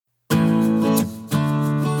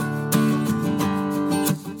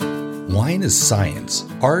Wine is science,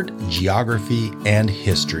 art, geography, and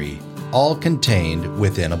history, all contained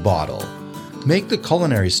within a bottle. Make the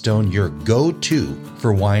Culinary Stone your go-to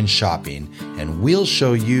for wine shopping, and we'll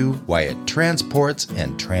show you why it transports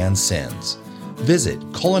and transcends. Visit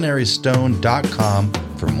culinarystone.com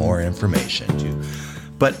for more information.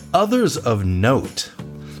 But others of note,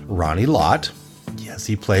 Ronnie Lott, yes,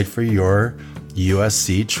 he played for your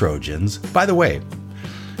USC Trojans. By the way,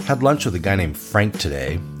 had lunch with a guy named Frank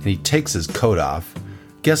today, and he takes his coat off.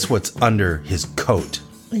 Guess what's under his coat?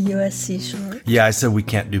 A USC short. Yeah, I said we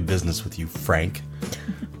can't do business with you, Frank.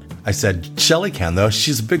 I said, Shelly can, though.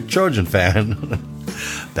 She's a big Trojan fan.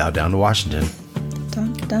 Bow down to Washington.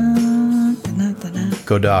 Dun, dun, dun, dun, dun.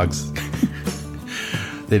 Go Dogs.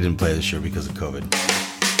 They didn't play this year because of COVID.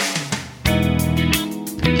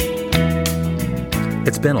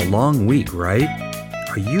 It's been a long week, right?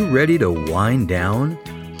 Are you ready to wind down?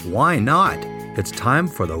 Why not? It's time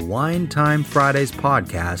for the Wine Time Fridays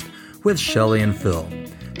podcast with Shelly and Phil.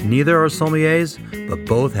 Neither are sommeliers, but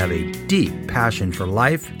both have a deep passion for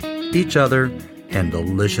life, each other, and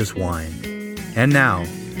delicious wine. And now,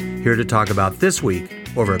 here to talk about this week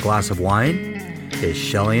over a glass of wine is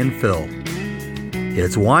Shelly and Phil.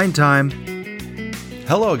 It's wine time.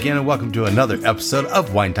 Hello again and welcome to another episode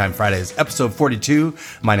of Wine Time Fridays, episode 42.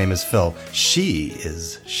 My name is Phil. She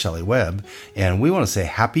is Shelly Webb, and we want to say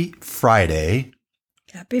happy Friday.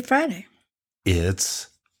 Happy Friday. It's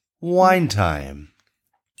wine time.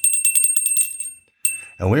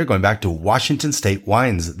 And we're going back to Washington State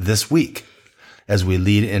wines this week as we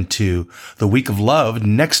lead into the Week of Love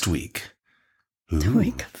next week. Ooh. The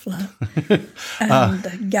Week of Love. And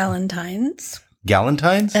Galentine's.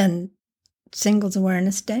 Galentine's? And Singles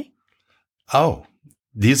Awareness Day. Oh,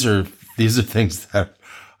 these are things that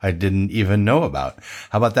I didn't even know about.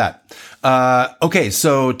 How about that? Okay,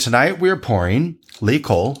 so tonight we're pouring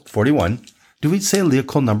Liacol 41. Do we say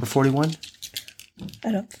Liacol number 41?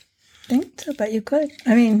 I don't think so, but you could.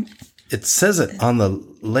 I mean, it says it on the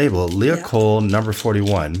label, Liacol number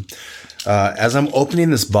 41. As I'm opening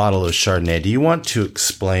this bottle of Chardonnay, do you want to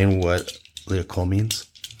explain what Liacol means?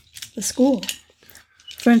 The school.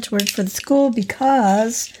 French word for the school,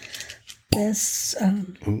 because this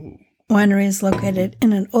winery is located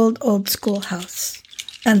in an old schoolhouse.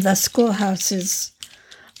 And the schoolhouse is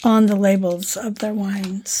on the labels of their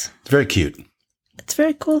wines. It's very cute. It's a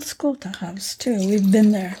very cool schoolhouse, too. We've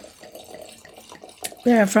been there.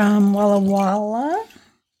 They're from Walla Walla.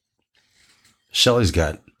 Shelly's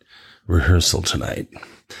got rehearsal tonight,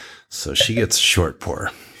 so she gets a short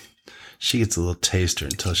pour. She gets a little taster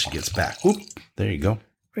until she gets back. Oop, there you go.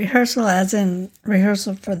 Rehearsal as in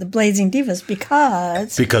rehearsal for the Blazing Divas,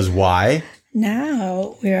 because... Because why?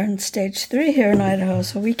 Now we're on stage 3 here in Idaho,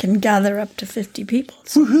 so we can gather up to 50 people.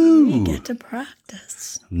 So woohoo! We get to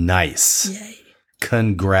practice. Nice. Yay.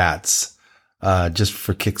 Congrats. Just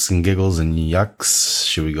for kicks and giggles and yucks,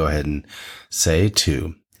 should we go ahead and say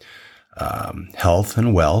to health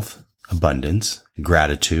and wealth, abundance,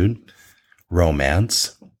 gratitude,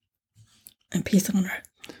 romance. And peace on earth.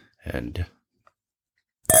 And...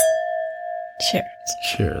 cheers.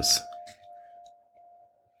 Cheers.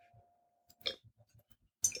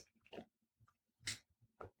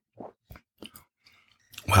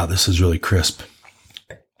 Wow, this is really crisp.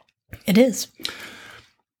 It is.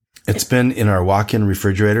 It's been in our walk-in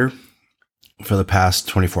refrigerator for the past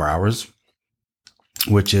 24 hours,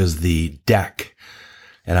 which is the deck.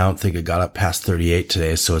 And I don't think it got up past 38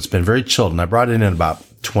 today, so it's been very chilled. And I brought it in about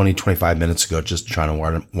 20, 25 minutes ago, just trying to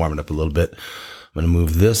warm it up a little bit. I'm going to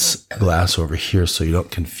move this glass over here so you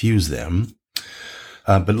don't confuse them.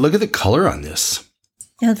 But look at the color on this.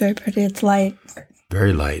 Yeah, it's very pretty. It's light.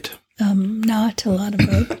 Very light. Not a lot of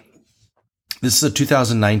it. This is a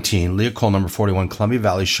 2019 Liacol number 41 Columbia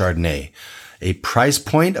Valley Chardonnay. A price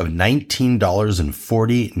point of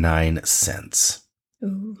 $19.49.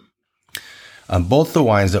 Ooh. Both the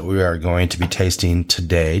wines that we are going to be tasting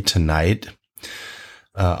tonight,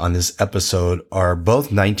 on this episode are both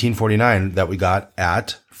 $19.49 that we got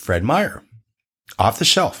at Fred Meyer. Off the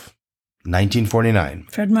shelf.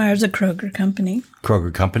 $19.49. Fred Meyer's a Kroger company.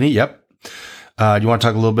 Kroger company, yep. Do you want to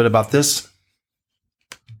talk a little bit about this?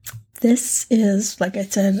 This is, like I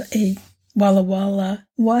said, a Walla Walla,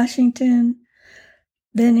 Washington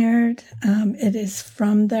vineyard. It is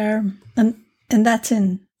from there. And that's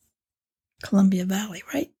in Columbia Valley,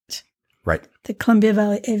 right? Right. The Columbia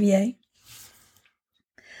Valley AVA.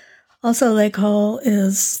 Also, Liacol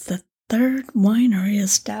is the 3rd winery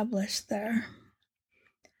established there.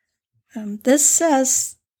 This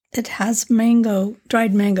says it has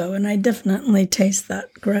dried mango, and I definitely taste that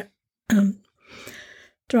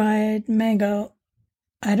dried mango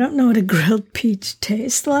I don't know what a grilled peach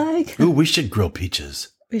tastes like. Ooh, we should grill peaches.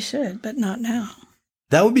 We should, but not now.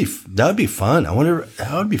 That would be fun. I wonder,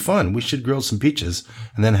 that would be fun. We should grill some peaches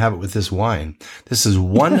and then have it with this wine. This is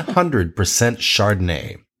 100%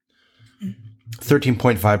 Chardonnay,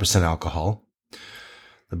 13.5% alcohol.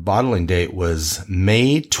 The bottling date was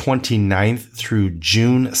May 29th through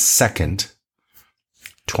June 2nd,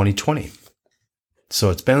 2020. So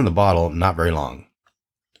it's been in the bottle not very long.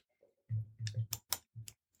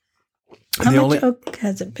 How much oak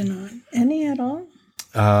has it been on? Any at all?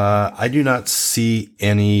 I do not see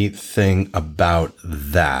anything about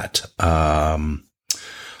that.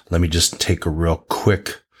 Let me just take a real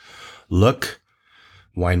quick look.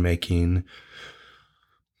 Winemaking,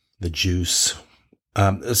 the juice.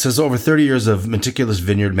 It says over 30 years of meticulous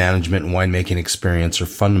vineyard management and winemaking experience are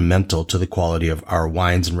fundamental to the quality of our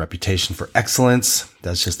wines and reputation for excellence.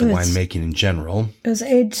 That's just the winemaking in general. It was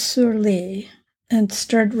aged sur lie and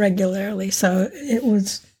stirred regularly, so it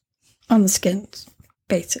was on the skins,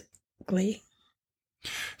 basically.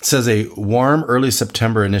 It says a warm early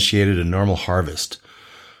September initiated a normal harvest,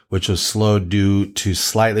 which was slowed due to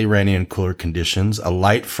slightly rainy and cooler conditions. A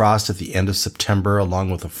light frost at the end of September,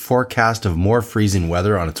 along with a forecast of more freezing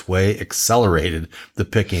weather on its way, accelerated the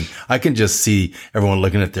picking. I can just see everyone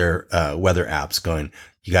looking at their weather apps going,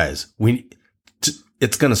 you guys,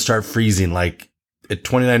 it's going to start freezing like at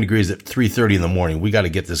 29 degrees at 3:30 in the morning. We got to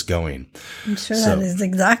get this going. I'm sure that is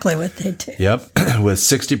exactly what they do. Yep. With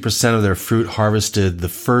 60% of their fruit harvested the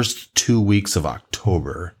first 2 weeks of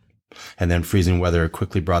October. And then freezing weather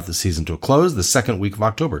quickly brought the season to a close the second week of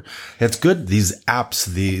October. It's good. These apps,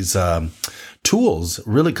 these tools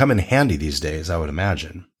really come in handy these days, I would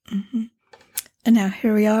imagine. Mm-hmm. And now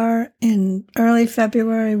here we are in early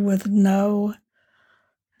February with no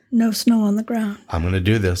snow on the ground. I'm going to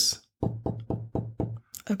do this.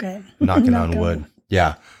 Okay. Knocking on wood.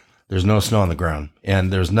 Yeah. There's no snow on the ground.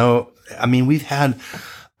 And we've had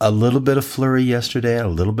a little bit of flurry yesterday, a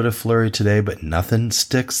little bit of flurry today, but nothing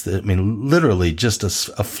sticks. Literally just a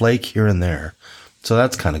flake here and there. So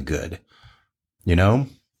that's kind of good. You know,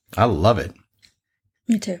 I love it.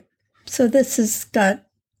 Me too. So this has got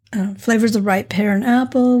flavors of ripe pear and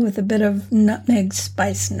apple with a bit of nutmeg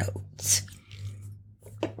spice notes.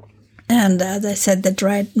 And as I said, the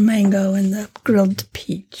dried mango and the grilled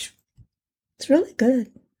peach. It's really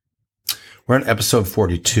good. We're on episode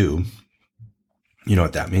 42. You know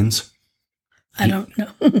what that means? I don't know.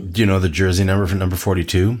 Do you know the jersey number for number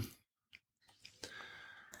 42?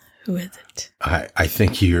 Who is it? I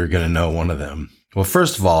think you're going to know one of them. Well,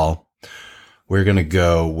 first of all, we're going to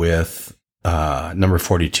go with number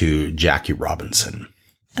 42, Jackie Robinson.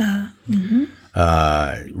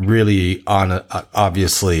 Really,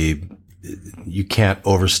 obviously, you can't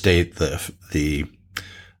overstate the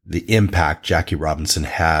impact Jackie Robinson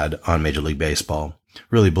had on Major League Baseball.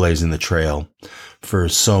 Really blazing the trail for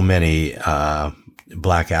so many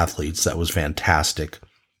black athletes. That was fantastic.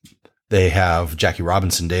 They have Jackie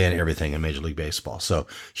Robinson Day and everything in Major League Baseball. So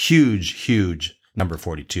huge number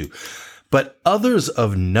 42. But others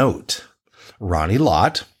of note, Ronnie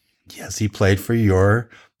Lott. Yes, he played for your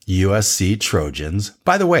USC Trojans.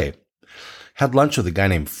 By the way, had lunch with a guy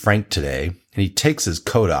named Frank today, and he takes his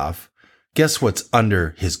coat off. Guess what's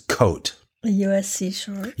under his coat? A USC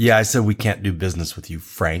short. Yeah, I said, we can't do business with you,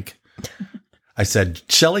 Frank. I said,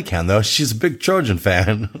 Shelley can, though. She's a big Trojan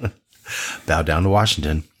fan. Bow down to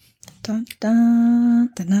Washington. Dun, dun,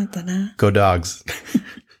 dun, dun, dun, dun. Go Dogs.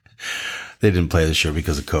 They didn't play this year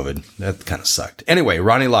because of COVID. That kind of sucked. Anyway,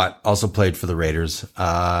 Ronnie Lott also played for the Raiders.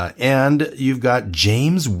 And you've got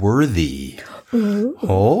James Worthy. Ooh.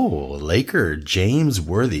 Oh, Laker James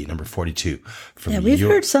Worthy, number 42. Yeah, we've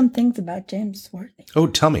heard some things about James Worthy. Oh,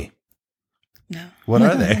 tell me. No. What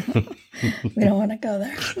are they? We don't want to go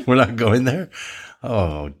there. We're not going there?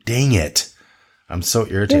 Oh, dang it. I'm so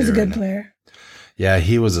irritated. He was a good player. Yeah,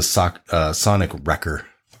 he was a sonic wrecker.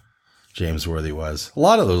 James Worthy was. A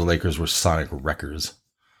lot of those Lakers were sonic wreckers.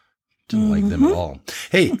 Didn't like them at all.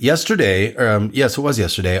 Hey, yesterday, yes, it was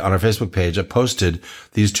yesterday, on our Facebook page, I posted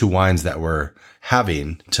these two wines that we're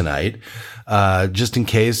having tonight. Just in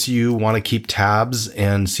case you want to keep tabs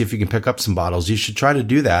and see if you can pick up some bottles, you should try to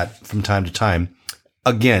do that from time to time.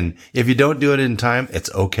 Again, if you don't do it in time,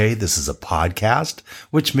 it's okay. This is a podcast,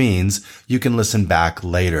 which means you can listen back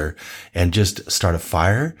later and just start a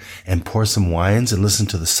fire and pour some wines and listen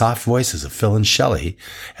to the soft voices of Phil and Shelley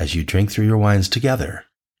as you drink through your wines together.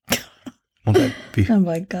 Won't that be? Oh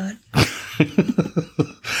my God.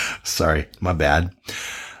 Sorry, my bad.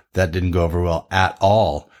 That didn't go over well at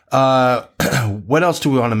all. What else do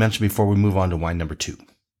we want to mention before we move on to wine number 2?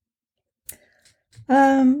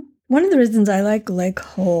 One of the reasons I like Lake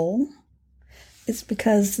Hole is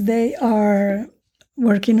because they are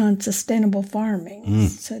working on sustainable farming.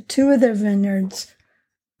 So 2 of their vineyards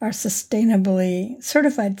are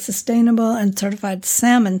certified sustainable and certified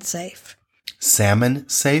salmon safe. Salmon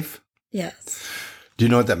safe? Yes. Do you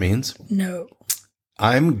know what that means? No.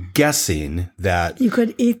 I'm guessing that... You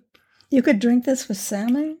could drink this with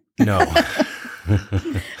salmon? No.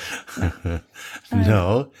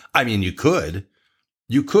 No. I mean, you could.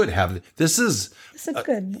 You could have. This is... It's a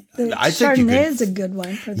good... The I think Chardonnay is a good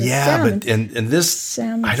one for the Yeah, salmon. but and this...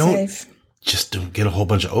 Salmon I don't... safe. Just don't get a whole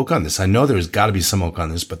bunch of oak on this. I know there's got to be some oak on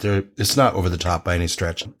this, but it's not over the top by any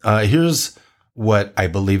stretch. Here's what I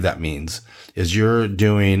believe that means is you're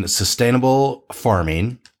doing sustainable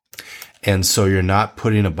farming. And so you're not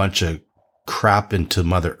putting a bunch of crap into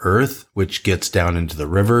Mother Earth, which gets down into the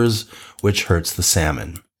rivers, which hurts the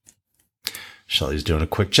salmon. Shelley's doing a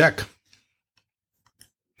quick check.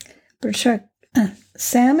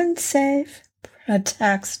 Salmon safe,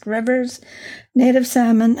 protects rivers, native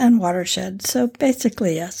salmon, and watersheds. So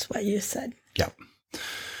basically, yes, what you said. Yeah.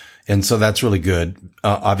 And so that's really good.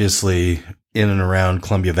 Obviously, in and around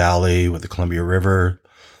Columbia Valley with the Columbia River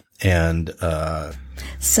and...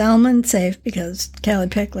 salmon safe because Kelly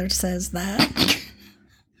Pickler says that.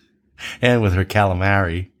 And with her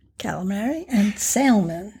calamari. Calamari and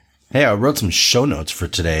salmon. Hey, I wrote some show notes for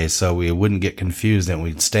today so we wouldn't get confused and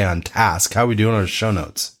we'd stay on task. How are we doing on our show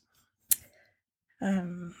notes?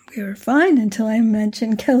 We were fine until I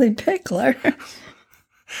mentioned Kelly Pickler.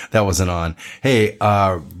 That wasn't on. Hey,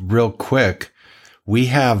 real quick, we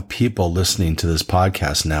have people listening to this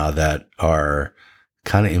podcast now that are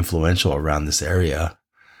kind of influential around this area.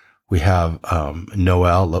 We have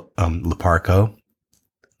Noelle Leparco,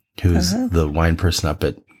 who's the wine person up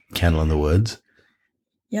at Candle in the Woods.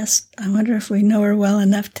 Yes, I wonder if we know her well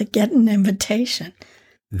enough to get an invitation.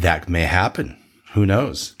 That may happen. Who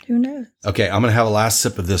knows? Who knows? Okay, I'm going to have a last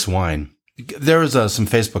sip of this wine. There was some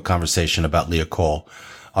Facebook conversation about Leah Cole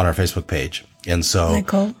on our Facebook page. And so... Le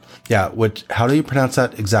Cole? Yeah, how do you pronounce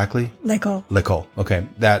that exactly? Le Cole. Le Cole. Okay,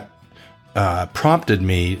 that prompted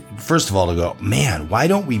me, first of all, to go, man, why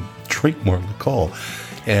don't we drink more Le Cole?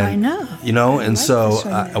 And, I know. You know, I and like so this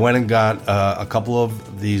right I went and got a couple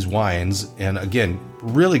of these wines. And again,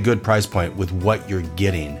 really good price point with what you're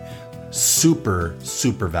getting. Super,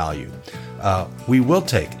 super value. We will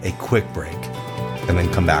take a quick break and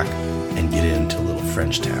then come back and get into a little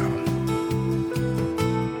French town.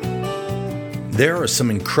 There are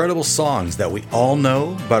some incredible songs that we all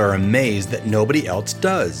know, but are amazed that nobody else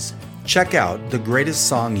does. Check out the Greatest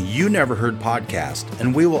Song You Never Heard podcast,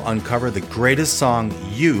 and we will uncover the greatest song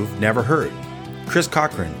you've never heard. Chris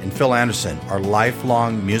Cochran and Phil Anderson are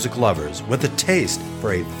lifelong music lovers with a taste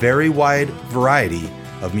for a very wide variety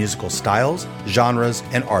of musical styles, genres,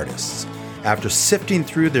 and artists. After sifting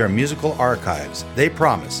through their musical archives, they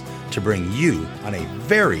promise to bring you on a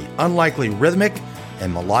very unlikely rhythmic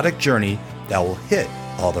and melodic journey that will hit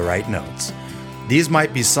all the right notes. These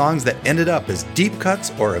might be songs that ended up as deep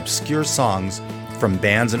cuts or obscure songs from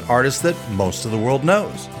bands and artists that most of the world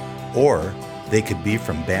knows. Or they could be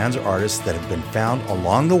from bands or artists that have been found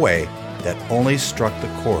along the way that only struck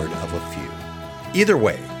the chord of a few. Either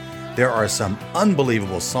way, there are some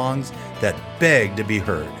unbelievable songs that beg to be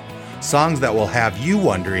heard. Songs that will have you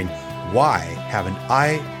wondering, why haven't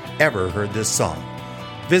I ever heard this song?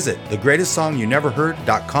 Visit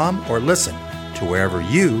thegreatestsongyouneverheard.com or listen to wherever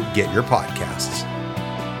you get your podcasts.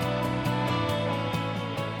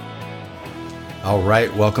 All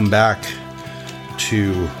right, welcome back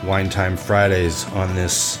to Wine Time Fridays on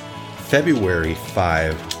this February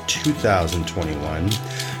 5, 2021.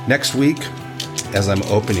 Next week, as I'm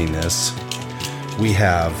opening this, we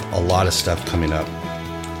have a lot of stuff coming up.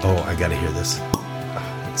 Oh, I gotta hear this.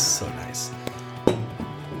 Oh, it's so nice. Oh,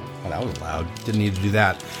 that was loud. Didn't need to do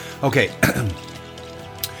that. Okay.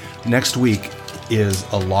 Next week is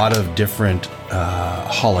a lot of different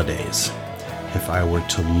holidays. If I were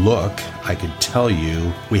to look, I could tell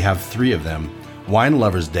you we have 3 of them. Wine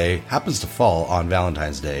Lovers Day happens to fall on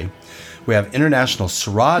Valentine's Day. We have International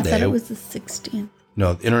Syrah Day. I thought it was the 16th.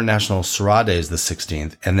 No, International Syrah Day is the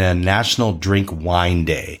 16th. And then National Drink Wine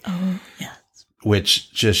Day. Oh, yes.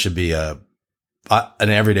 Which just should be an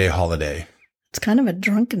everyday holiday. It's kind of a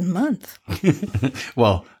drunken month.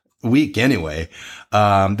 Well, week anyway.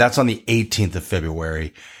 That's on the 18th of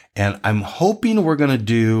February. And I'm hoping we're going to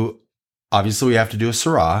do, obviously we have to do a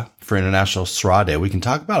Syrah for International Syrah Day. We can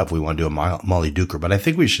talk about if we want to do a Molly Duker, but I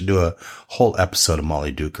think we should do a whole episode of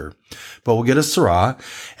Molly Duker. But we'll get a Syrah,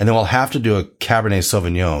 and then we'll have to do a Cabernet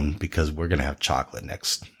Sauvignon because we're going to have chocolate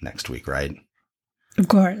next week, right? Of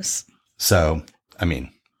course. So, I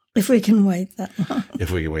mean, If we can wait that long.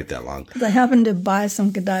 If we can wait that long. 'Cause I happened to buy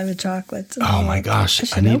some Godiva chocolates. and Oh I'm my like, gosh. I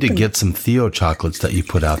should need to open get some Theo chocolates that you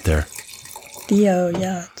put out there. Theo,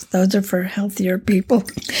 yeah. Those are for healthier people.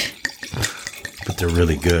 But they're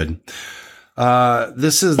really good.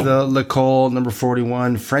 This is the L'Ecole number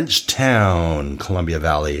 41, Frenchtown, Columbia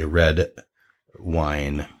Valley red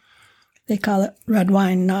wine. They call it red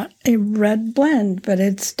wine, not a red blend, but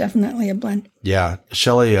it's definitely a blend. Yeah.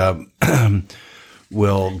 Shelley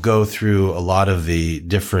will go through a lot of the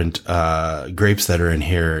different grapes that are in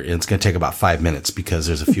here. And it's going to take about 5 minutes because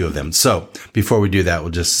there's a few of them. So before we do that,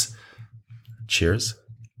 we'll just cheers.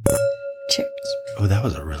 Cheers. Oh, that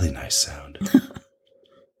was a really nice sound.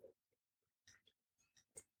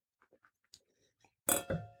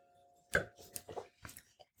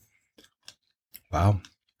 Wow.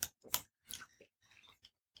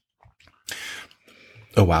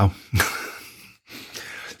 Oh, wow.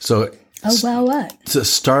 So, Oh, wow, what? to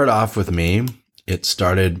start off with me, it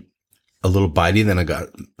started a little bitey, then it got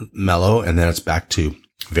mellow, and then it's back to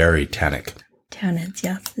very tannic. Tannins,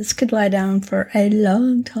 yeah. This could lie down for a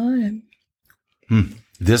long time.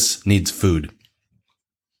 This needs food.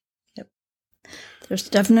 There's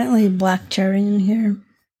definitely black cherry in here.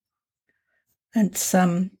 And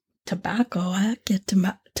some tobacco. I get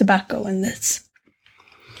tobacco in this.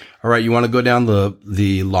 All right, you want to go down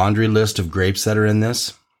the laundry list of grapes that are in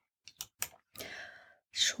this?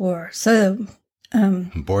 Sure. So,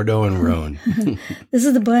 Bordeaux and Rhone. this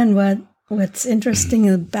is the blend. What's interesting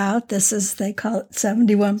about this is they call it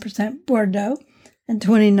 71% Bordeaux and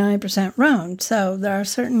 29% Rhone. So there are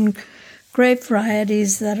certain grape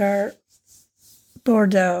varieties that are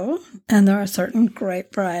Bordeaux, and there are certain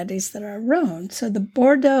grape varieties that are Rhone. So the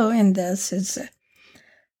Bordeaux in this is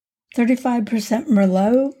 35%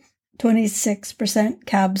 Merlot, 26%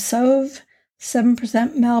 Cab Sauv,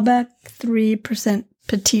 7% Malbec, 3%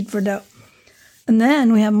 Petit Verdot. And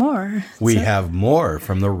then we have more. We have more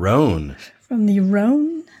from the Rhone. From the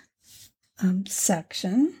Rhone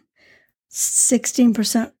section,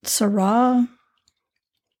 16% Syrah,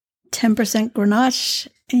 10% Grenache,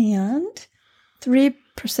 and 3%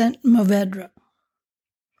 Mourvedre.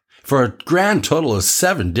 For a grand total of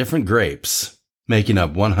 7 different grapes, making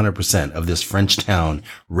up 100% of this Frenchtown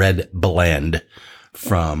red blend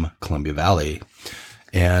from Columbia Valley.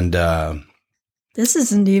 And this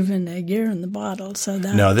isn't even a year in the bottle, so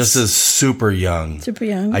that's... no, this is super young. Super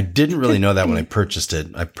young. I didn't really know that when I purchased it.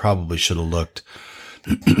 I probably should have looked.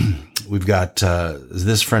 We've got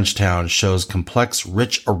this Frenchtown shows complex,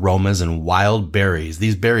 rich aromas and wild berries.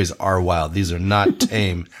 These berries are wild. These are not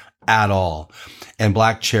tame at all. And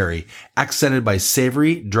black cherry, accented by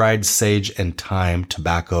savory, dried sage and thyme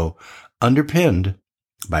tobacco, underpinned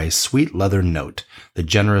by a sweet leather note. The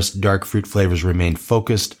generous dark fruit flavors remain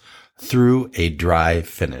focused through a dry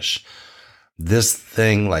finish. This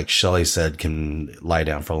thing, like Shelley said, can lie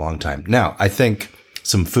down for a long time. Now, I think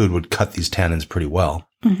some food would cut these tannins pretty well.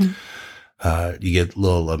 Mm-hmm. You get a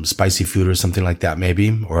little spicy food or something like that,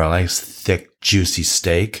 maybe, or a nice, thick, juicy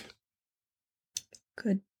steak.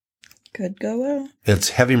 Could go well. It's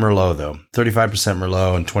heavy Merlot, though. 35%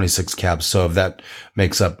 Merlot and 26 Cab Sauv. That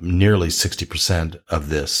makes up nearly 60% of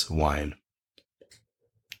this wine.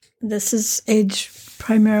 This is aged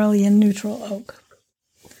primarily in neutral oak.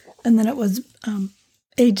 And then it was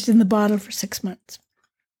aged in the bottle for 6 months.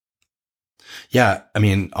 Yeah, I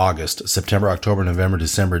mean, August, September, October, November,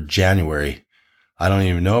 December, January. I don't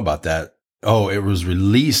even know about that. Oh, it was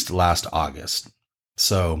released last August.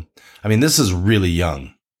 So, I mean, this is really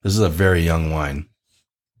young. This is a very young wine.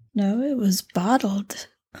 No, it was bottled.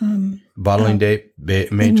 Bottling date, May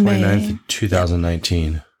 29th, May.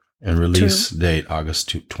 2019. And release date, August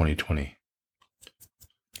 2020.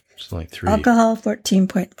 Just like 3. Alcohol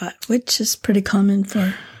 14.5, which is pretty common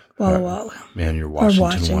for Walla Walla. Man, your Or Washington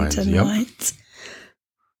wines. Washington Yep. wines.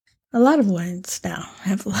 A lot of wines now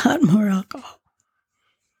have a lot more alcohol.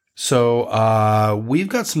 So we've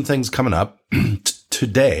got some things coming up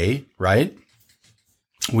today, right?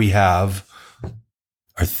 We have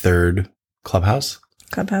our 3rd clubhouse.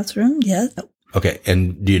 Clubhouse room, yes. Okay,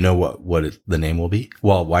 and do you know what the name will be?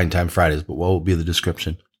 Well, Wine Time Fridays, but what will be the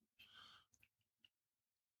description?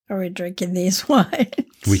 Are we drinking these wines?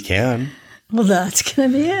 We can. Well, that's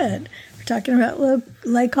going to be it. We're talking about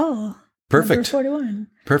Lake Hall. Perfect. Number 41.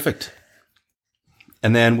 Perfect.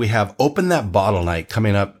 And then we have Open That Bottle Night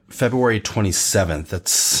coming up February 27th.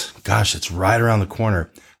 It's right around the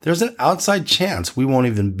corner. There's an outside chance we won't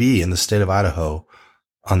even be in the state of Idaho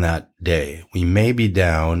on that day. We may be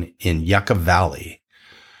down in Yucca Valley,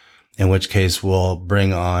 in which case we'll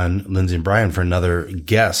bring on Lindsay and Brian for another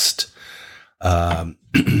guest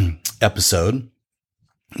episode.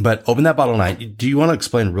 But Open That Bottle Night, do you want to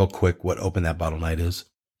explain real quick what Open That Bottle Night is?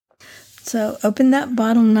 So Open That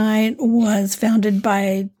Bottle Night was founded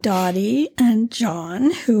by Dottie and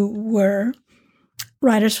John, who were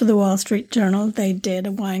writers for the Wall Street Journal. They did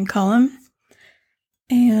a wine column.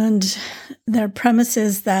 And their premise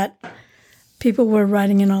is that people were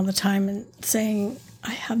writing in all the time and saying,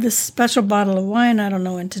 I have this special bottle of wine. I don't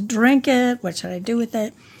know when to drink it. What should I do with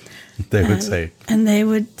it? They would say. And they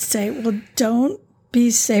would say, well, don't be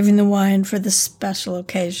saving the wine for the special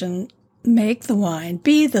occasion. Make the wine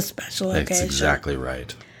be the special occasion. That's exactly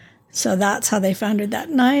right. So that's how they founded that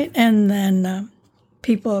night. And then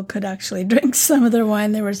people could actually drink some of their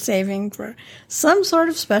wine they were saving for some sort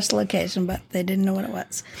of special occasion, but they didn't know what it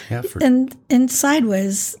was. Yeah, and in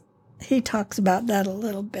Sideways, he talks about that a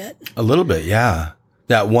little bit. A little bit, yeah.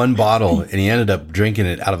 That one bottle, and he ended up drinking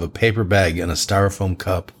it out of a paper bag in a styrofoam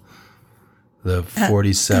cup. The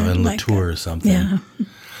 47 Latour or something.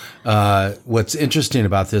 Yeah. What's interesting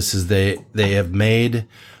about this is they have made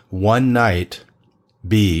one night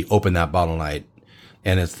be Open That Bottle Night,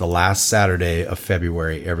 and it's the last Saturday of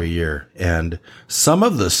February every year. And some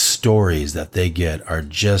of the stories that they get are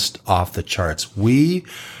just off the charts. We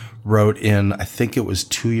wrote in, I think it was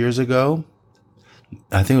 2 years ago.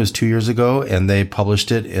 And they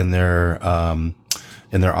published it in their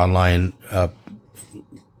online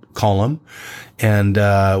column. And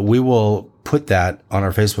we will put that on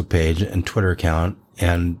our Facebook page and Twitter account,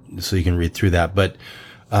 and so you can read through that. But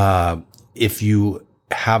if you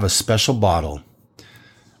have a special bottle,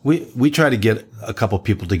 we try to get a couple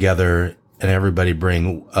people together and everybody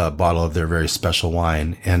bring a bottle of their very special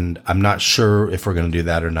wine. And I'm not sure if we're going to do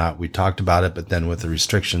that or not. We talked about it, but then with the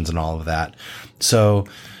restrictions and all of that. So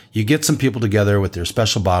you get some people together with their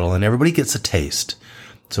special bottle and everybody gets a taste.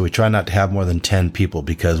 So we try not to have more than 10 people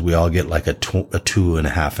because we all get like a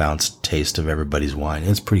 2.5 ounce taste of everybody's wine.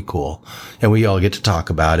 It's pretty cool. And we all get to talk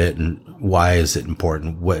about it and why is it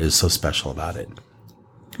important? What is so special about it?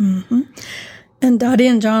 Mm-hmm. And Dottie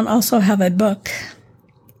and John also have a book,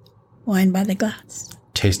 Wine by the Glass.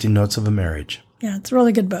 Tasting Notes of a Marriage. Yeah, it's a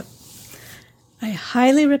really good book. I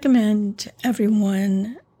highly recommend to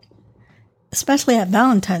everyone, especially at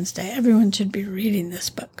Valentine's Day, everyone should be reading this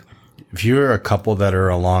book. If you're a couple that are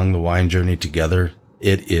along the wine journey together,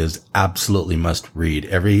 it is absolutely must read.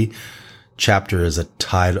 Every chapter is a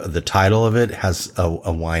title. The title of it has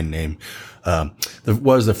a wine name. What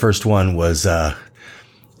was the first one was,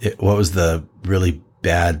 what was the really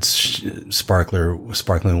bad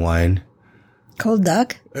sparkling wine? Cold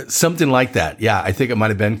Duck? Something like that. Yeah, I think it might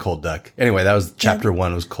have been Cold Duck. Anyway, that was chapter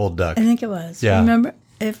 1. It was Cold Duck. I think it was. Yeah. Remember,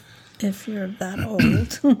 if you're that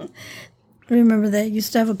old, remember they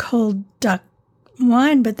used to have a Cold Duck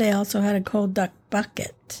wine, but they also had a Cold Duck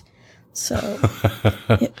bucket. So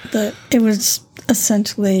it was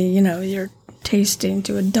essentially, you're tasting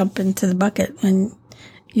to a dump into the bucket when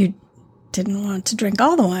you didn't want to drink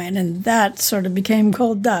all the wine, and that sort of became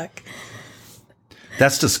Cold Duck.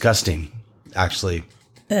 That's disgusting, actually.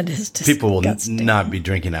 That is disgusting. People will not be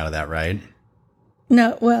drinking out of that, right?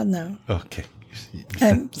 No, well, no. Okay.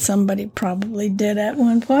 Somebody probably did at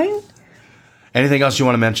one point. Anything else you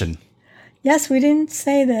want to mention? Yes, we didn't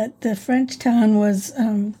say that the French town was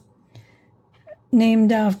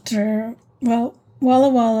named after, Walla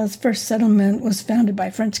Walla's first settlement was founded by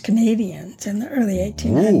French Canadians in the early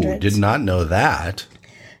 1800s. Ooh, did not know that.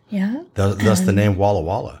 Yeah. Thus the name Walla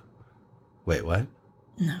Walla. Wait, what?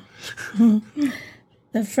 No.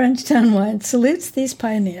 The French town wine salutes these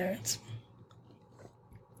pioneers.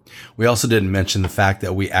 We also didn't mention the fact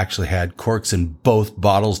that we actually had corks in both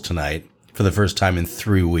bottles tonight for the first time in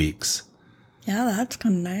 3 weeks. Yeah, that's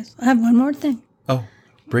kind of nice. I have one more thing. Oh,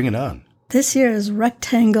 bring it on. This year is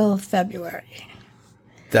Rectangle February.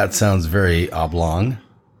 That sounds very oblong.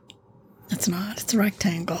 It's not. It's a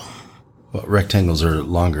rectangle. Well, rectangles are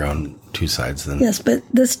longer on two sides than... Yes, but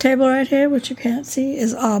this table right here, which you can't see,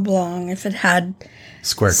 is oblong. If it had...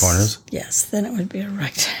 Square corners? Yes, then it would be a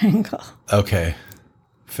rectangle. Okay.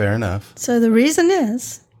 Fair enough. So the reason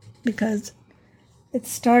is because it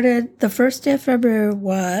started... The first day of February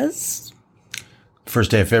was...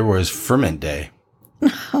 First day of February is Ferment Day.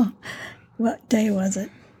 What day was it?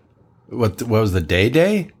 What was the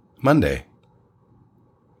day? Monday.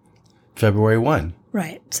 February 1.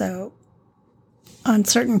 Right. So on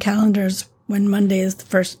certain calendars, when Monday is the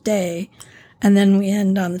first day, and then we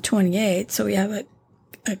end on the 28th, so we have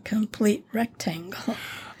a complete rectangle.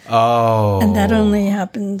 Oh. And that only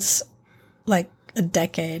happens like a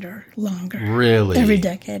decade or longer. Really? Every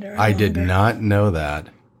decade or longer. I did not know that.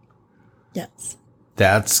 Yes.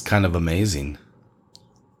 That's kind of amazing.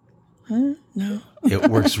 No. It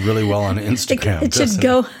works really well on Instagram. It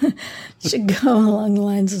should go along the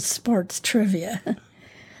lines of sports trivia. I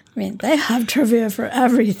mean, they have trivia for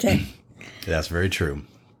everything. That's very true.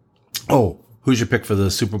 Oh, who's your pick for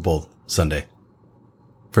the Super Bowl Sunday?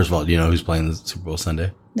 First of all, do you know who's playing the Super Bowl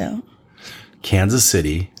Sunday? No. Kansas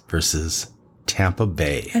City versus Tampa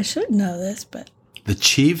Bay. I should know this, but... The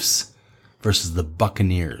Chiefs versus the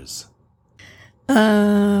Buccaneers.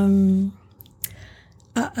 I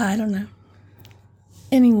don't know.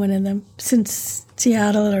 Any one of them, since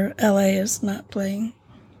Seattle or LA is not playing.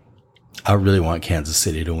 I really want Kansas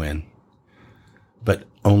City to win, but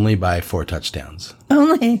only by 4 touchdowns.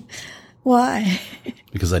 Only? Why?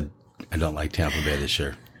 Because I don't like Tampa Bay this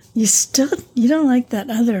year. You don't like that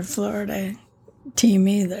other Florida team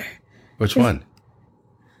either. Which one?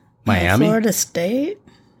 Miami? Florida State?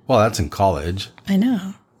 Well, that's in college. I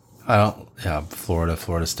know. I don't. Yeah, Florida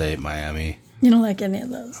State, Miami. You don't like any of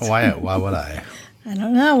those. Why would I? I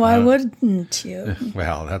don't know. Why wouldn't you?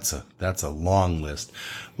 Well, that's a long list.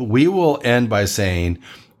 We will end by saying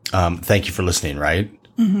thank you for listening, right?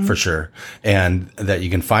 Mm-hmm. For sure. And that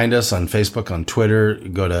you can find us on Facebook, on Twitter.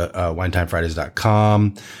 Go to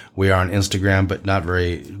winetimefridays.com. We are on Instagram, but not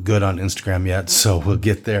very good on Instagram yet. So we'll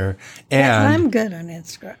get there. And I'm good on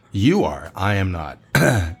Instagram. You are. I am not.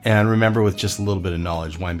 And remember, with just a little bit of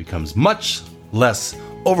knowledge, wine becomes much less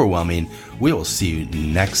overwhelming. We will see you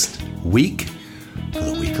next week for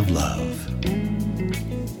the Week of Love.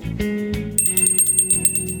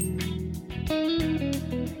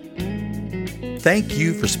 Thank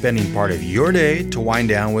you for spending part of your day to wind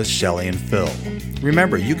down with Shelley and Phil.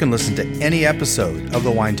 Remember, you can listen to any episode of the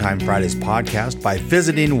Wine Time Fridays podcast by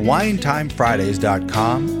visiting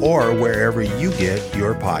winetimefridays.com or wherever you get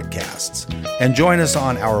your podcasts. And join us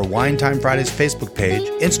on our Wine Time Fridays Facebook page,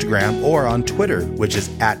 Instagram, or on Twitter, which is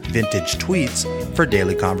 @VintageTweets, for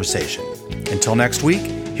daily conversation. Until next week,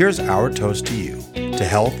 here's our toast to you, to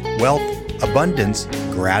health, wealth, abundance,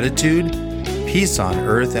 gratitude, peace on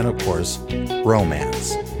earth, and of course,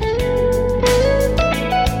 romance.